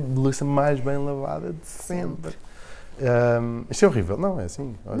louça é a louça mais bem lavada de sempre. Isto é horrível. Não, é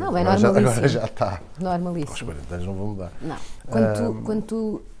assim. Olha, não, é normalíssimo. Agora já está. Normalíssimo. Aos 40 anos não vou mudar. Não. Quando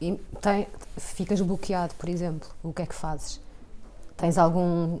tu ficas bloqueado, por exemplo, o que é que fazes? Tens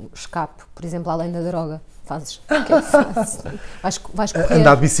algum escape, por exemplo, além da droga? Fazes? O que é que fazes? Vais correr?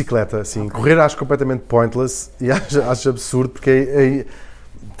 Andar de bicicleta, sim. Okay. Correr acho completamente pointless e acho absurdo, porque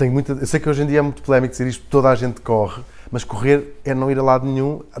tenho muita... Eu sei que hoje em dia é muito polémico dizer isto, toda a gente corre, mas correr é não ir a lado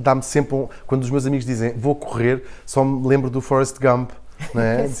nenhum, dá-me sempre quando os meus amigos dizem vou correr, só me lembro do Forrest Gump, não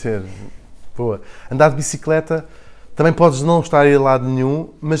é? Dizer, Boa. Andar de bicicleta, também podes não estar a ir a lado nenhum,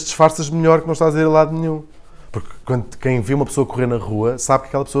 mas disfarças melhor que não estás a ir a lado nenhum. Porque quem vê uma pessoa correr na rua sabe que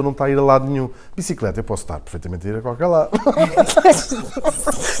aquela pessoa não está a ir a lado nenhum. Bicicleta, eu posso estar perfeitamente a ir a qualquer lado.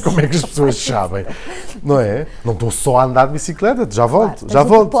 Como é que as pessoas sabem? Não é? Não estou só a andar de bicicleta, já volto, Claro, já tens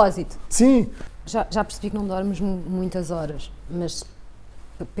volto. propósito. Sim. Já percebi que não dormes muitas horas, mas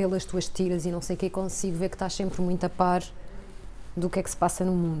pelas tuas tiras e não sei o que, consigo ver que estás sempre muito a par do que é que se passa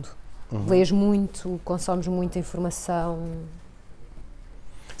no mundo. Lês muito, consomes muita informação.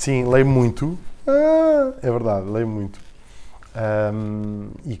 Sim, leio muito. É verdade, leio muito.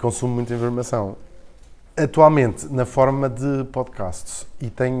 E consumo muita informação. Atualmente, na forma de podcasts. E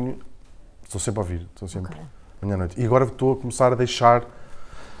tenho... Estou sempre a ouvir, estou sempre, manhã à noite. E agora estou a começar a deixar...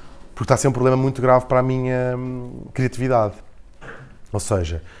 Porque está a ser um problema muito grave para a minha criatividade. Ou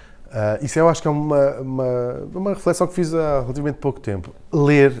seja, isso eu acho que é uma reflexão que fiz há relativamente pouco tempo.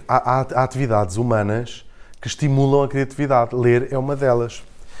 Ler, há atividades humanas que estimulam a criatividade. Ler é uma delas.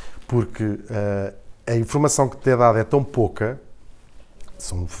 Porque a informação que te é dada é tão pouca,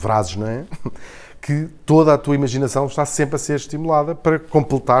 são frases, não é? Que toda a tua imaginação está sempre a ser estimulada para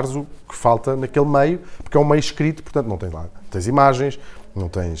completares o que falta naquele meio, porque é um meio escrito, portanto não tens lá, não tens imagens, não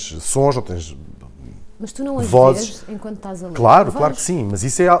tens sons, não tens Mas tu não as vozes. vês enquanto estás a ler? Claro, claro que sim, mas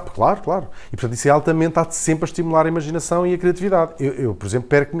isso é... Claro. E portanto isso é altamente, está sempre a estimular a imaginação e a criatividade. Eu por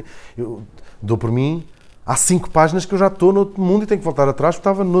exemplo, eu dou por mim... Há 5 páginas que eu já estou noutro mundo e tenho que voltar atrás porque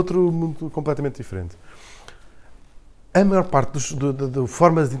estava noutro mundo completamente diferente. A maior parte das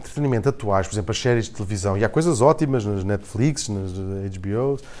formas de entretenimento atuais, por exemplo, as séries de televisão, e há coisas ótimas nas Netflix, nas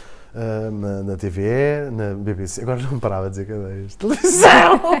HBO, na TVE, na BBC, agora não me parava de dizer cadeias de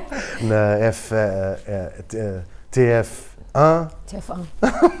televisão, na TF1,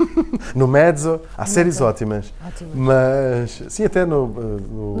 no Mezzo, há séries ótimas. Mas, sim, até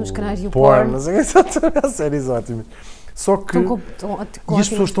nos canais de porn, há séries ótimas. Só que, e as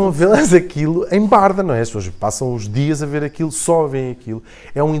pessoas estão a ver aquilo em barda, não é? As pessoas passam os dias a ver aquilo, só veem aquilo.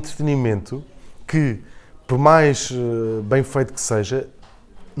 É um entretenimento que, por mais bem feito que seja,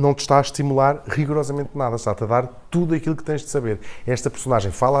 não te está a estimular rigorosamente nada, está-te a dar tudo aquilo que tens de saber. Esta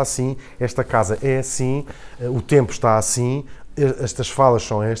personagem fala assim, esta casa é assim, o tempo está assim, estas falas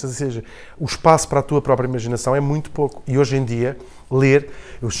são estas, ou seja, o espaço para a tua própria imaginação é muito pouco. E hoje em dia, ler,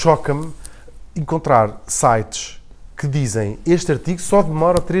 choca-me encontrar sites que dizem este artigo só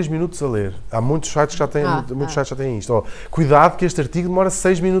demora 3 minutos a ler. Há muitos sites que já têm, sites já têm isto. Cuidado que este artigo demora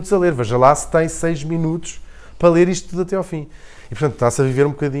 6 minutos a ler, veja lá se tem 6 minutos para ler isto tudo até ao fim. E, portanto, está-se a viver um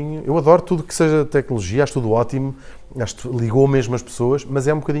bocadinho... Eu adoro tudo que seja tecnologia, acho tudo ótimo, acho que ligou mesmo as pessoas, mas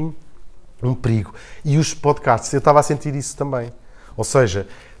é um bocadinho um perigo. E os podcasts, eu estava a sentir isso também. Ou seja,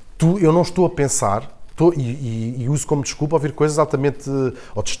 eu não estou a pensar, e uso como desculpa ouvir coisas altamente...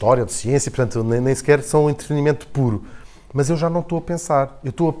 ou de história, ou de ciência, portanto, nem sequer são um entretenimento puro. Mas eu já não estou a pensar. Eu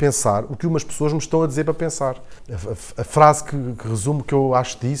estou a pensar o que umas pessoas me estão a dizer para pensar. A frase que resume o que eu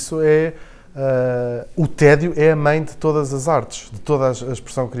acho disso é... o tédio é a mãe de todas as artes, de toda a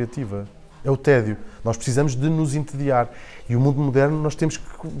expressão criativa. É o tédio. Nós precisamos de nos entediar. E o mundo moderno, nós temos que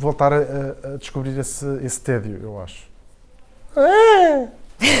voltar a descobrir esse tédio, eu acho.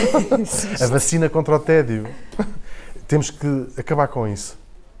 A vacina contra o tédio. Temos que acabar com isso.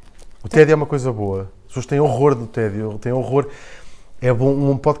 O tédio é uma coisa boa. As pessoas têm horror do tédio, têm horror... É bom,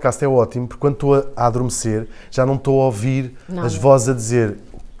 um podcast é ótimo, porque quando estou a adormecer, já não estou a ouvir as vozes a dizer: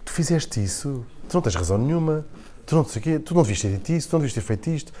 tu fizeste isso, tu não tens razão nenhuma, tu não sei o quê, tu não devias ter dito isso, tu não devias ter feito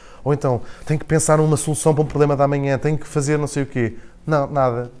isto, ou então, tenho que pensar numa solução para um problema da manhã, tenho que fazer não sei o quê. Não,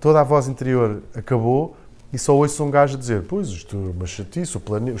 nada. Toda a voz interior acabou e só ouço um gajo a dizer: pois, isto é uma chatice,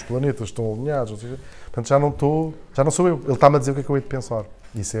 os planetas estão alinhados, ou seja, portanto já não sou eu. Ele está-me a dizer o que é que eu hei de pensar.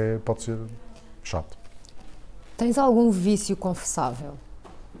 Isso pode ser chato. Tens algum vício confessável?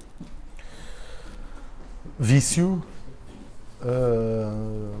 Vício...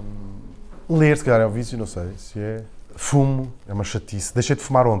 ler, se calhar é um vício, não sei se é. Fumo, é uma chatice. Deixei de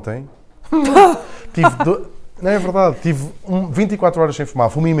fumar ontem. Não é verdade, tive 24 horas sem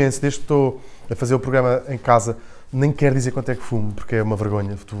fumar. Fumo imenso, desde que estou a fazer o programa em casa. Nem quero dizer quanto é que fumo, porque é uma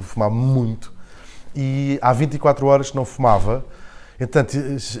vergonha. Estou a fumar muito. E há 24 horas que não fumava. Entretanto,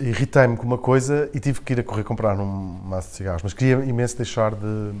 irritei-me com uma coisa e tive que ir a correr comprar um maço de cigarros. Mas queria imenso deixar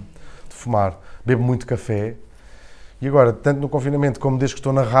de fumar. Bebo muito café. E agora, tanto no confinamento como desde que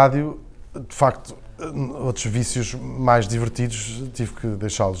estou na rádio, de facto, outros vícios mais divertidos tive que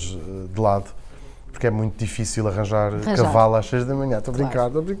deixá-los de lado, porque é muito difícil arranjar cavalo às 6 da manhã. Estou a brincar,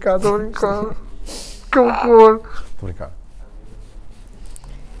 estou a brincar, estou a brincar. Que horror! Estou a brincar.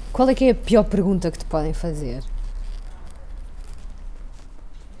 Qual é que é a pior pergunta que te podem fazer?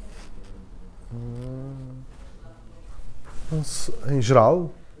 Não sei, em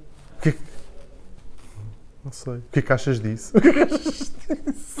geral? Não sei. O que é que achas disso?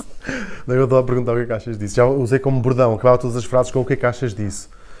 Eu adoro perguntar o que é que achas disso. Já usei como bordão, acabava todas as frases com o que é que achas disso.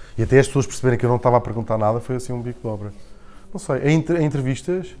 E até as pessoas perceberem que eu não estava a perguntar nada, foi assim um bico de obra. Não sei, em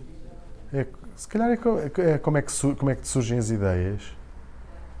entrevistas, se calhar como é que te surgem as ideias?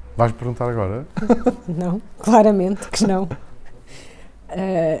 Vais-me perguntar agora? Não, claramente que não.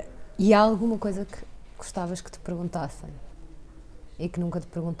 E há alguma coisa que gostavas que te perguntassem e que nunca te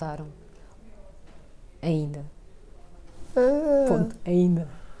perguntaram? Ainda. Ponto. Ainda.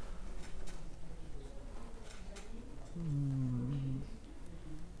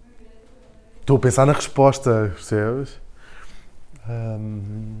 Estou a pensar na resposta, percebes?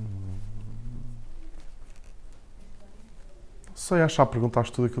 Não sei, acho que já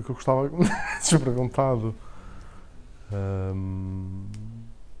perguntaste tudo aquilo que eu gostava de ter perguntado.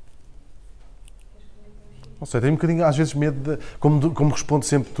 Não sei, tenho um bocadinho, às vezes, medo de... Como respondo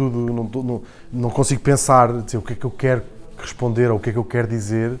sempre tudo, não consigo pensar, dizer, o que é que eu quero responder ou o que é que eu quero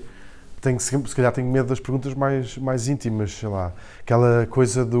dizer. Se calhar tenho medo das perguntas mais íntimas, sei lá. Aquela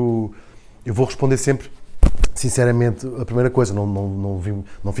coisa do... Eu vou responder sempre, sinceramente, a primeira coisa, não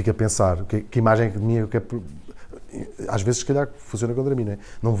fico a pensar que imagem é que de mim eu quero... Às vezes, se calhar, funciona contra mim, não é?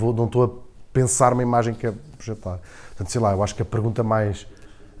 Não estou a pensar uma imagem que quero projetar. Portanto, sei lá, eu acho que a pergunta mais...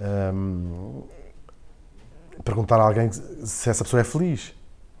 perguntar a alguém se essa pessoa é feliz.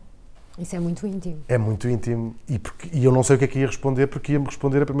 Isso é muito íntimo. É muito íntimo. E eu não sei o que é que ia responder, porque ia-me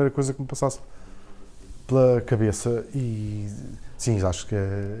responder a primeira coisa que me passasse pela cabeça. E sim, acho que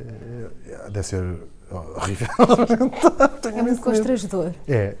deve ser horrível. É muito constrangedor.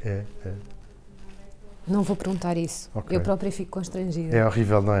 É. Não vou perguntar isso. Okay. Eu própria fico constrangida. É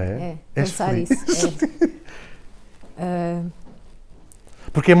horrível, não é? É, pensar isso.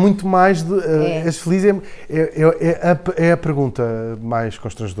 Porque é muito mais de... És feliz é a pergunta mais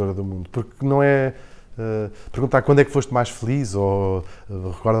constrangedora do mundo. Porque não é perguntar quando é que foste mais feliz ou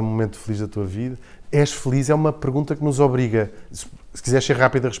recorda um momento feliz da tua vida. És feliz é uma pergunta que nos obriga, se quiseres ser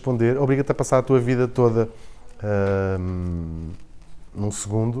rápido a responder, obriga-te a passar a tua vida toda num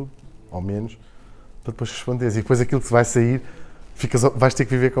segundo, ou menos, para depois responderes. E depois aquilo que vai sair, vais ter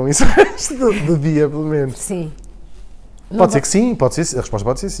que viver com isso o resto do dia, pelo menos. Sim. Pode ser que sim, a resposta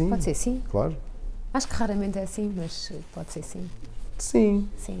pode ser sim. Pode ser sim. Claro. Acho que raramente é assim, mas pode ser sim. Sim.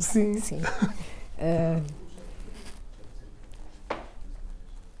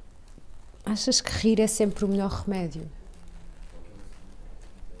 Achas que rir é sempre o melhor remédio?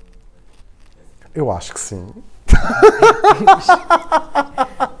 Eu acho que sim.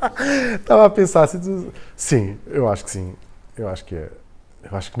 Estava a pensar assim. Sim, eu acho que sim. Eu acho que é.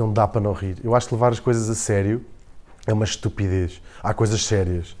 Eu acho que não dá para não rir. Eu acho que levar as coisas a sério é uma estupidez. Há coisas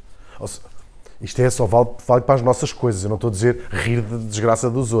sérias. Isto só vale para as nossas coisas. Eu não estou a dizer rir de desgraça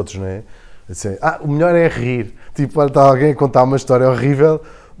dos outros, não é? Assim, o melhor é rir. Tipo, está alguém a contar uma história horrível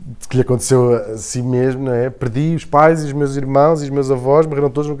que lhe aconteceu a si mesmo, não é? Perdi os pais e os meus irmãos e os meus avós, morreram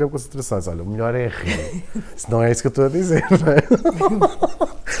todos no campo de concentrações. Olha, o melhor é rir. Se não é isso que eu estou a dizer, não é?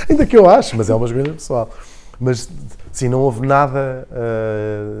 Ainda que eu acho, mas é uma escolha pessoal. Mas, sim, não houve nada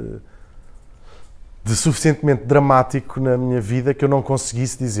de suficientemente dramático na minha vida que eu não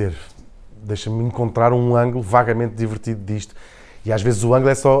conseguisse dizer. Deixa-me encontrar um ângulo vagamente divertido disto. E às vezes o ângulo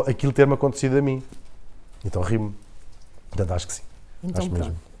é só aquilo ter-me acontecido a mim. Então ri-me. Portanto, acho que sim. Então, acho pronto,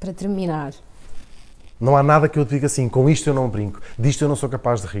 mesmo. Para terminar. Não há nada que eu diga assim, com isto eu não brinco, disto eu não sou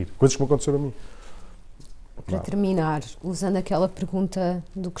capaz de rir. Coisas que me aconteceram a mim. Para terminar, usando aquela pergunta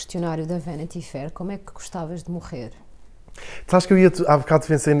do questionário da Vanity Fair, como é que gostavas de morrer? Sabes que há bocado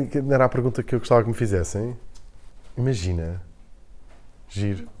pensei que era a pergunta que eu gostava que me fizessem? Imagina.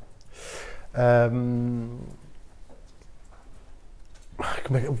 Giro.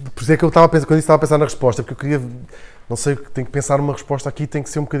 Por isso é que eu estava a pensar, quando estava a pensar na resposta, porque eu queria, não sei, tenho que pensar numa resposta aqui, tem que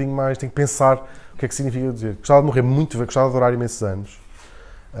ser um bocadinho mais, tenho que pensar o que é que significa dizer. Gostava de morrer muito, gostava de durar imensos anos.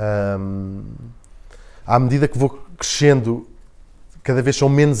 À medida que vou crescendo, cada vez são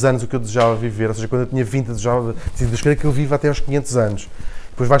menos anos o que eu desejava viver, ou seja, quando eu tinha 20, eu desejava, Deus queria que eu viva até aos 500 anos.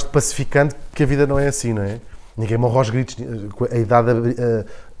 Depois vais-te pacificando que a vida não é assim, não é? Ninguém morre aos gritos, a idade,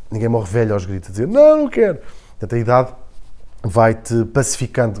 ninguém morre velho aos gritos, a dizer, não quero. Portanto, a idade vai-te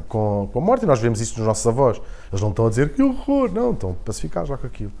pacificando com a morte, e nós vemos isso nos nossos avós. Eles não estão a dizer que horror, não, estão pacificados já com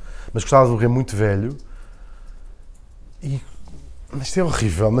aquilo. Mas gostava de morrer muito velho, e isto é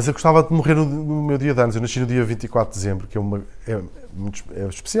horrível, mas eu gostava de morrer no meu dia de anos. Eu nasci no dia 24 de dezembro, que é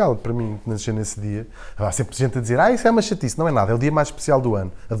especial para mim, nascer nesse dia. Há sempre gente a dizer, isso é uma chatice. Não é nada, é o dia mais especial do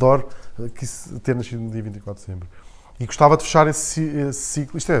ano. Adoro ter nascido no dia 24 de dezembro. E gostava de fechar esse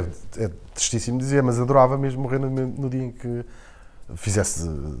ciclo. Isto é tristíssimo dizer, mas adorava mesmo morrer no dia em que fizesse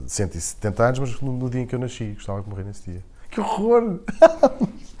 170 anos, mas no dia em que eu nasci. Gostava de morrer nesse dia. Que horror!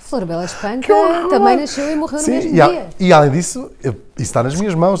 Flor Bela Espanca também nasceu e morreu no mesmo dia. E além disso, isso está nas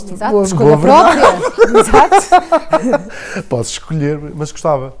minhas mãos. Exato, escolha própria. Exato. Posso escolher, mas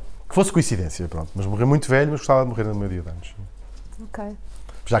gostava. Que fosse coincidência, pronto. Mas morrer muito velho, mas gostava de morrer no meu dia de anos. Ok.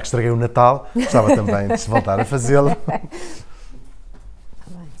 Já que estraguei o Natal, gostava também de voltar a fazê-lo. Olha,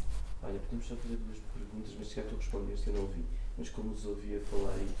 podemos só fazer duas perguntas, mas se calhar tu respondeste, eu não ouvi. Mas como os ouvi a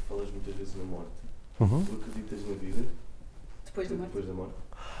falar e tu falas muitas vezes na morte, tu acreditas na vida? Depois da morte? Depois da morte?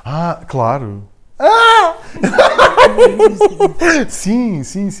 Ah, claro! Sim.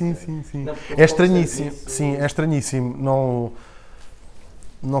 Não, É estranhíssimo. Sim, é estranhíssimo.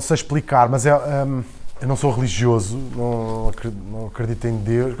 Não sei explicar, mas eu não sou religioso, não acredito em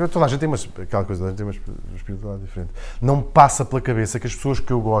Deus. Toda a gente tem aquela coisa, toda a gente tem uma espiritualidade diferente. Não me passa pela cabeça que as pessoas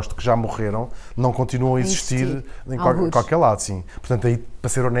que eu gosto, que já morreram, não continuam a existir em qualquer lado, sim. Portanto, aí, para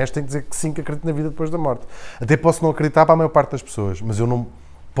ser honesto, tenho que dizer que sim, que acredito na vida depois da morte. Até posso não acreditar para a maior parte das pessoas, mas eu não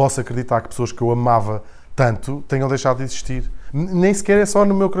posso acreditar que pessoas que eu amava tanto tenham deixado de existir. Nem sequer é só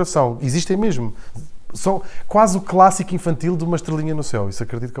no meu coração. Existem mesmo. São quase o clássico infantil de uma estrelinha no céu. Isso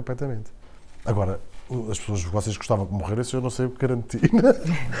acredito completamente. Agora, as pessoas que vocês gostavam que morreram, isso eu não sei o que garantir.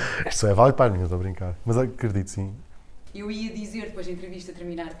 Isto é válido para as minhas, estou a brincar. Mas acredito, sim. Eu ia dizer, depois da entrevista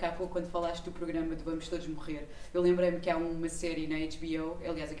terminar, cá há pouco, quando falaste do programa de Vamos Todos Morrer, eu lembrei-me que há uma série na HBO,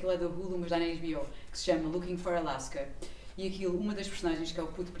 aliás, aquilo é da Hulu, mas dá na HBO, que se chama Looking for Alaska. E aquilo, uma das personagens, que é o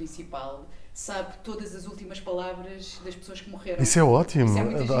puto principal, sabe todas as últimas palavras das pessoas que morreram. Isso é ótimo. Isso é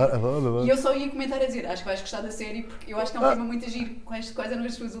muito giro. Adoro. E eu só ia comentar a dizer, acho que vais gostar da série, porque eu acho que é um tema muito giro. Quais eram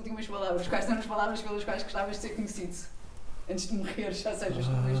as suas últimas palavras? Quais são as palavras pelas quais gostavas de ser conhecido? Antes de morrer, ou seja, as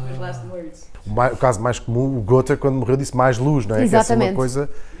tuas last words. O caso mais comum, o Goethe, quando morreu, disse mais luz, não é? Exatamente. Que é uma coisa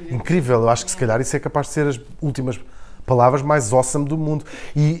incrível. Eu acho que se calhar isso é capaz de ser as últimas palavras mais awesome do mundo.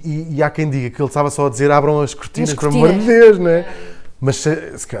 E há quem diga que ele estava só a dizer abram as cortinas, por amor de Deus, não é? Mas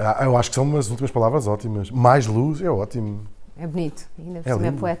eu acho que são umas últimas palavras ótimas. Mais luz é ótimo. É bonito, ainda por cima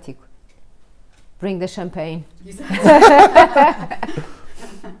é poético. Bring the champagne. Exato.